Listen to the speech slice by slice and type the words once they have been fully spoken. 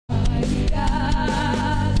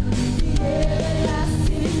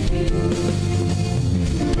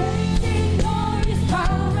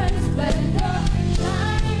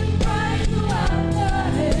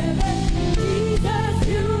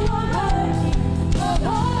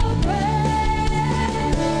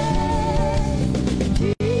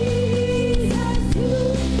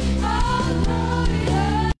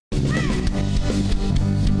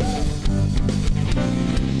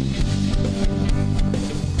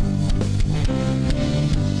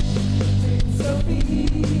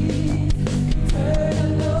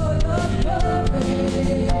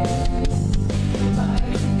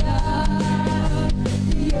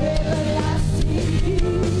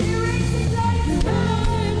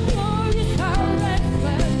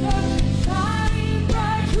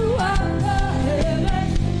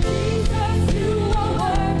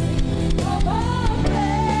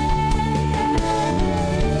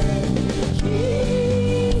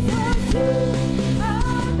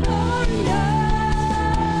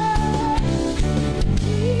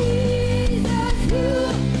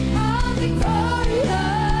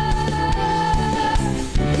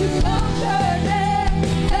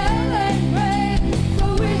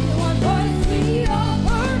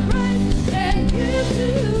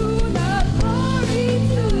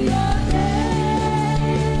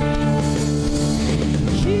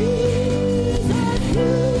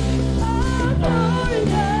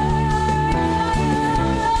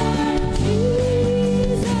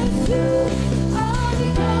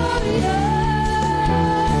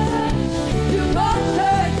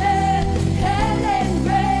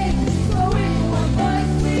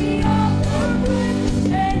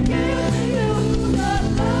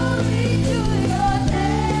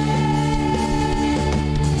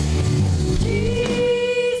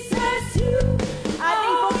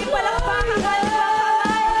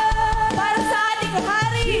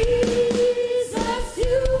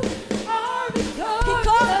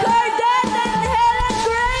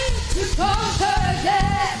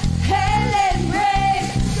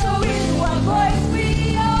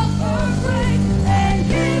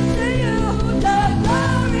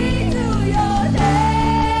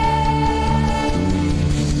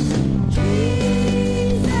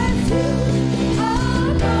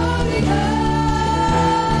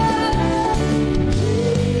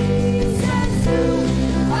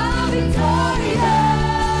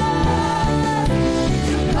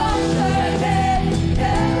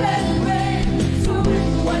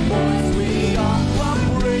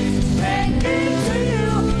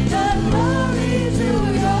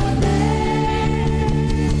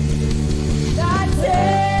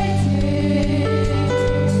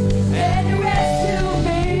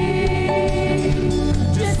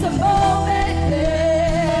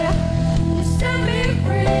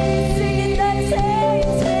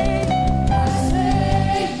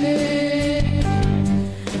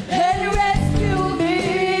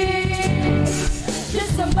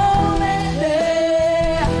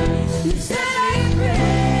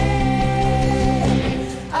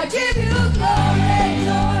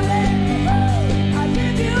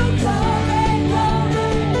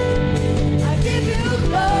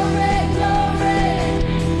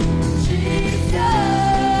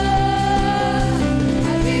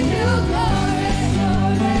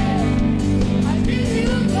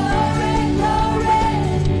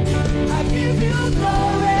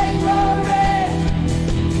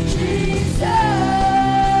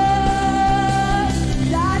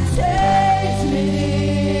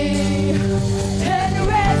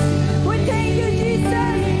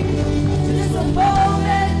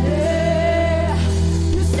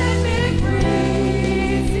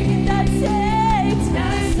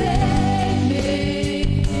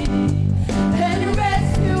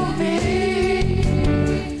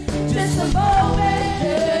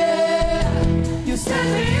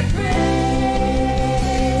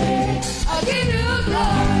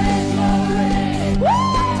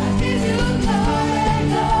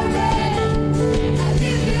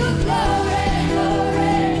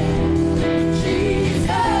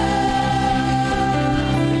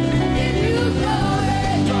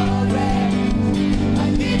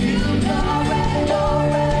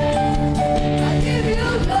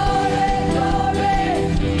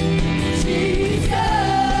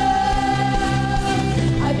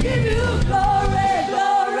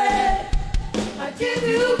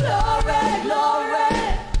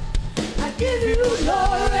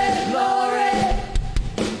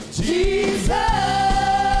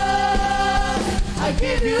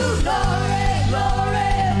give you glory,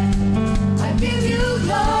 glory. I give you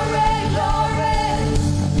glory, glory.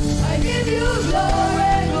 I give you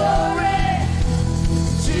glory, glory.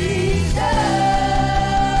 Jesus,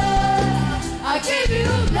 I give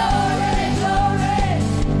you glory, glory.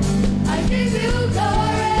 I give you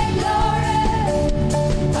glory, glory.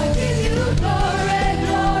 I give you glory,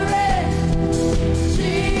 glory.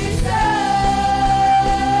 Jesus.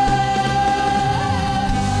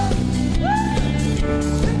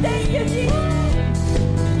 Thank you, Jesus.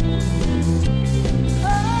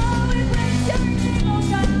 Oh, we praise your name, oh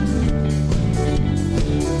God.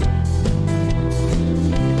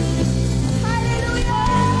 Hallelujah.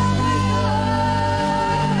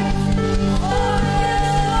 Oh, yes,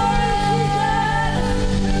 Lord Jesus.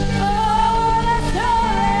 Oh, let's go.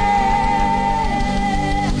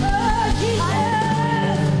 Oh,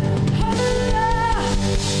 Jesus. Hallelujah.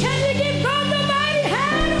 Can you give God the mighty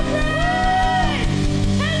hand of praise?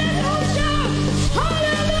 And let's all shout,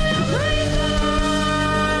 hallelujah, praise the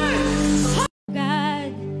Lord.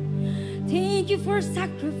 God, thank you for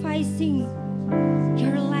sacrificing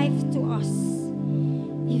your life to us,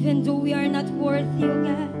 even though we are not worthy, oh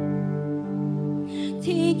God.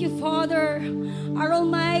 Thank you, Father, our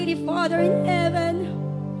Almighty Father in heaven,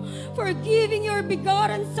 for giving your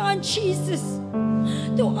begotten Son, Jesus,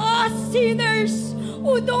 to us sinners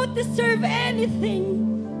who don't deserve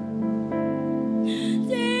anything.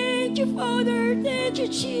 Thank you, Father. Thank you,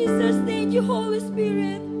 Jesus. Thank you, Holy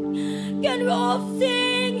Spirit. Can we all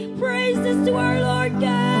sing praises to our Lord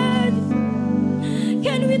God?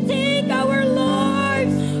 Can we thank our Lord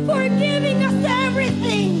for giving us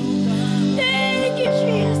everything? Thank you,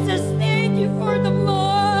 Jesus. Thank you for the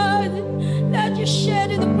blood that you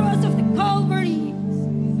shed in the cross of the Calvary.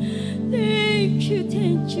 Thank you,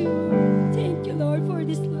 thank you. Thank you, Lord, for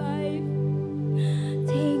this life.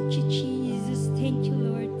 Thank you, Jesus. Thank you,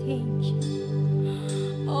 Lord. Thank you.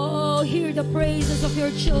 Oh, hear the praises of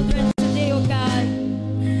your children today, oh God.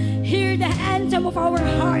 Hear the anthem of our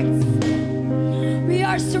hearts. We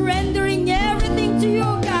are surrendering everything to you,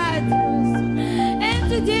 oh God. And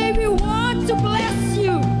today we want to bless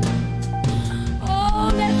you.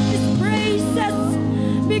 Oh, let these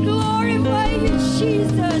praises be glorified in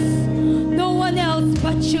Jesus. No one else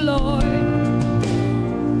but you, Lord.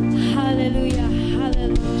 Hallelujah,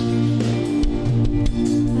 hallelujah.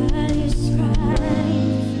 By His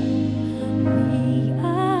stripes we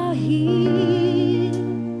are healed.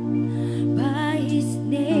 By His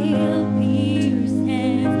nail-pierced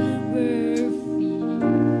hands we're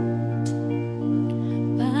free.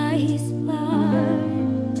 By His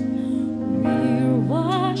blood we're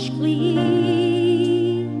washed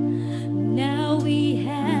clean. Now we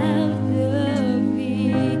have the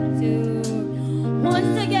victory.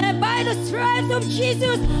 Once again, by the stripes of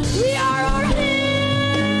Jesus, we are already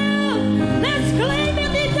healed. Let's claim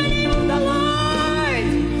it in the name of the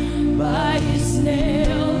Lord. By His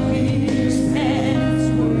nail-pierced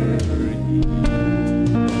hands we're healed.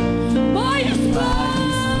 By His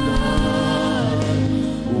blood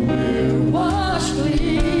we're washed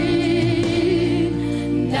clean.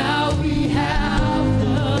 Now we have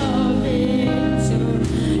the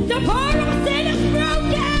victory. The power of sin is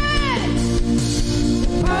broken.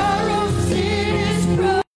 The power of sin is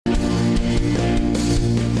broken.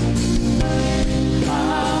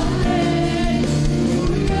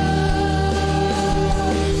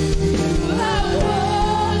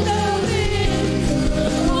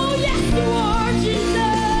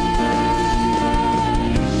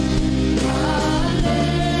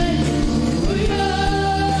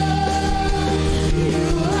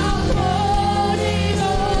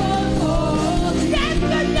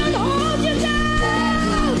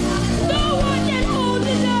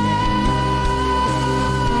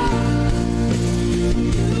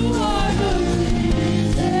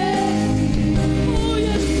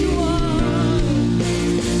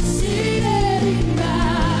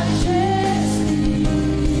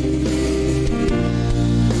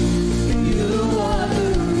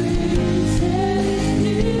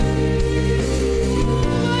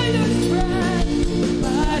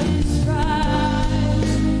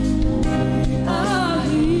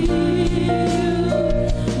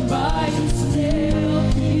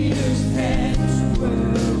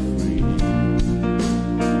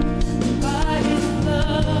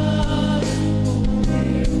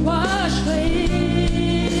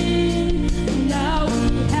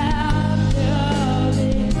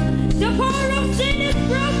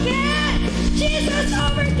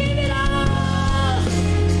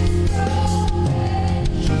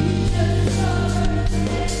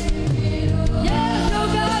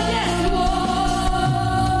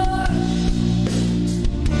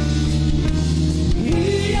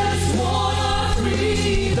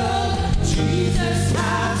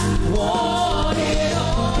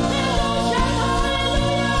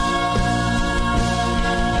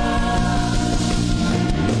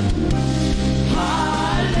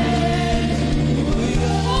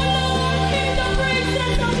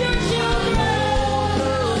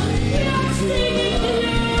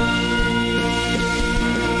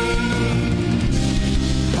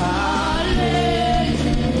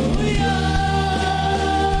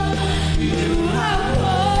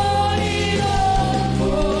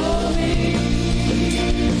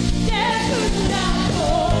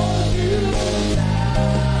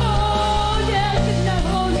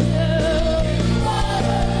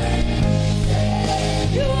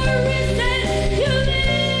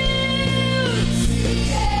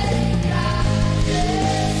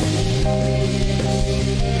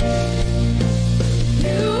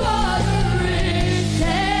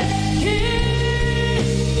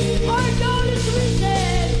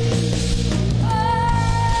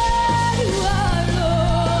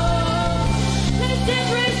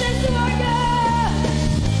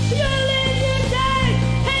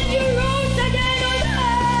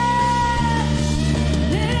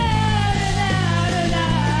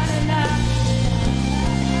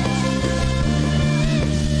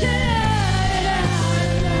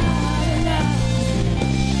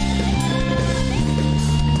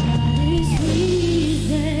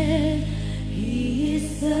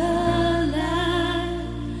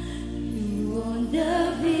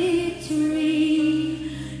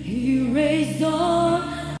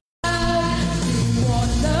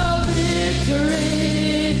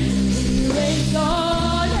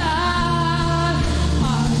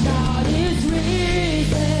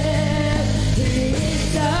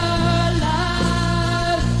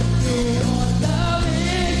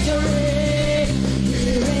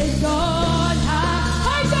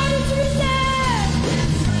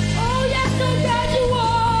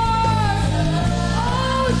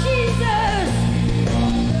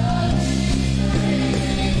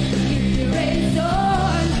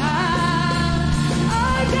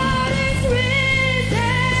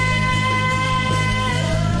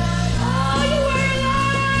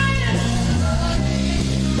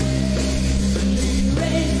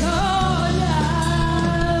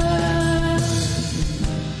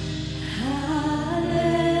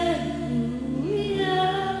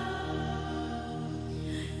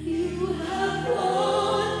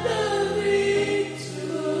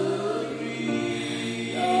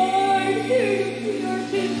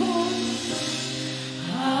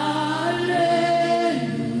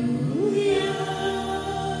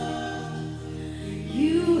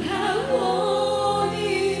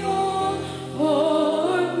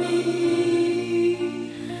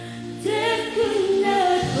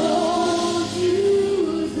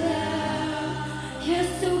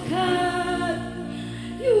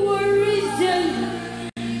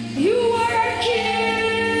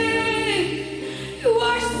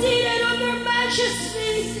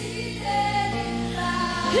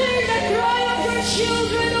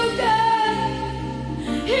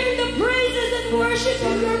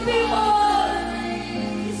 of your people.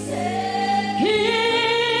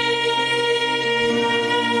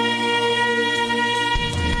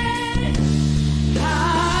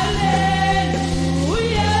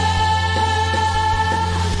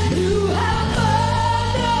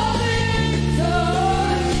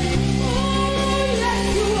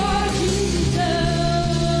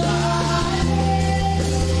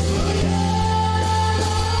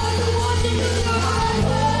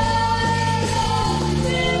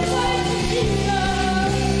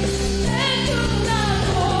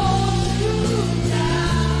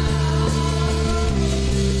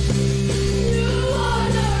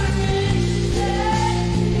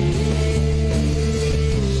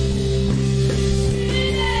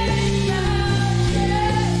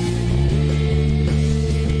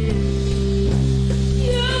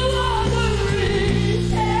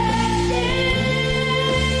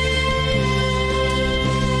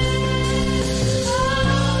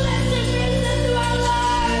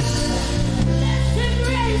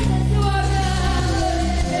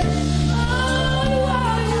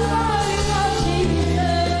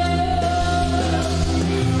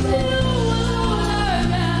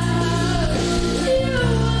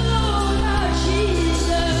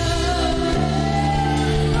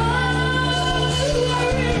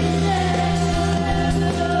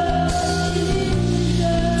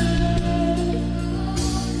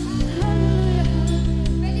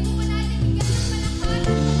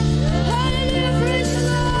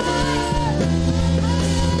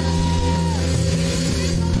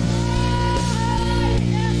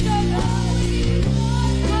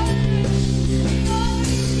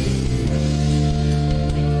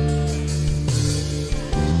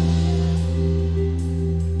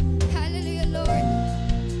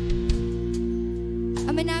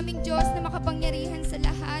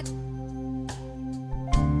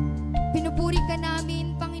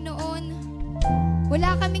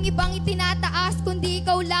 Wala kaming ibang itinataas kundi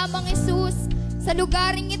Ikaw lamang, Jesus, sa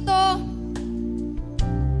lugaring ito.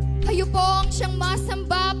 Kayo po ang siyang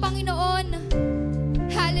masamba, Panginoon.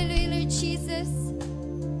 Hallelujah, Lord Jesus.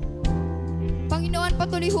 Panginoon,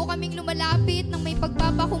 patuloy ho kaming lumalapit ng may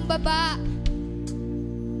pagpapakumbaba.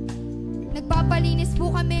 Nagpapalinis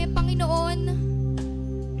po kami, Panginoon.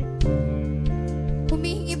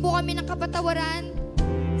 Humihingi po kami ng kapatawaran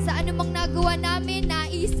sa anumang nagawa namin,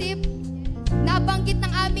 naisip, nabanggit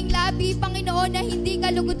ng aming labi, Panginoon, na hindi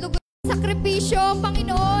kalugod-lugod sa sakripisyo,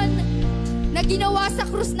 Panginoon, na ginawa sa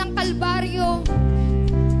krus ng Kalbaryo.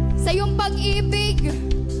 Sa iyong pag-ibig,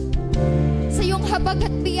 sa iyong habag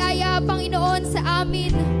at biyaya, Panginoon, sa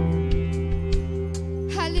amin.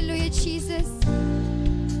 Hallelujah, Jesus.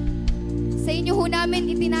 Sa inyo ho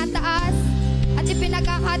namin itinataas at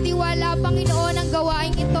ipinagkakatiwala, Panginoon, ang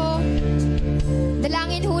gawain ito.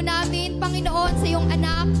 Dalangin ho namin, Panginoon, sa iyong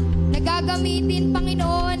anak na gagamitin,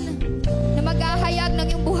 Panginoon, na maghahayag ng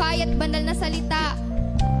iyong buhay at banal na salita.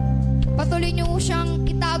 Patuloy niyo siyang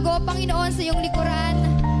itago, Panginoon, sa iyong likuran.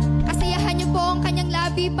 Kasiyahan niyo po ang kanyang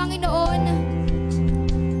labi, Panginoon.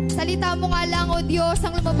 Salita mo nga lang, O Diyos,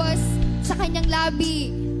 ang lumabas sa kanyang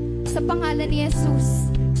labi sa pangalan ni Jesus.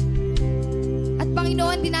 At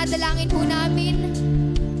Panginoon, dinadalangin po namin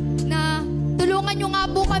na tulungan niyo nga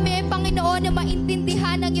po kami, Panginoon, na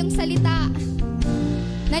maintindihan ang iyong salita.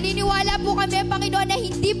 Naniniwala po kami, Panginoon, na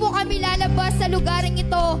hindi po kami lalabas sa lugaring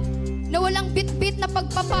ito na walang bitbit na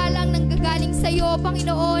pagpapalang nanggagaling sa iyo,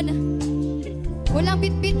 Panginoon. Walang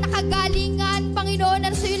bitbit na kagalingan, Panginoon,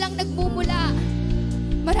 na sa iyo lang nagmumula.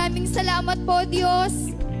 Maraming salamat po,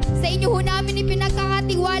 Diyos. Sa inyo ho namin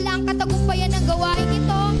ipinagkakatiwala ang katagumpayan ng gawain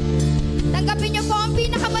ito. Tanggapin niyo po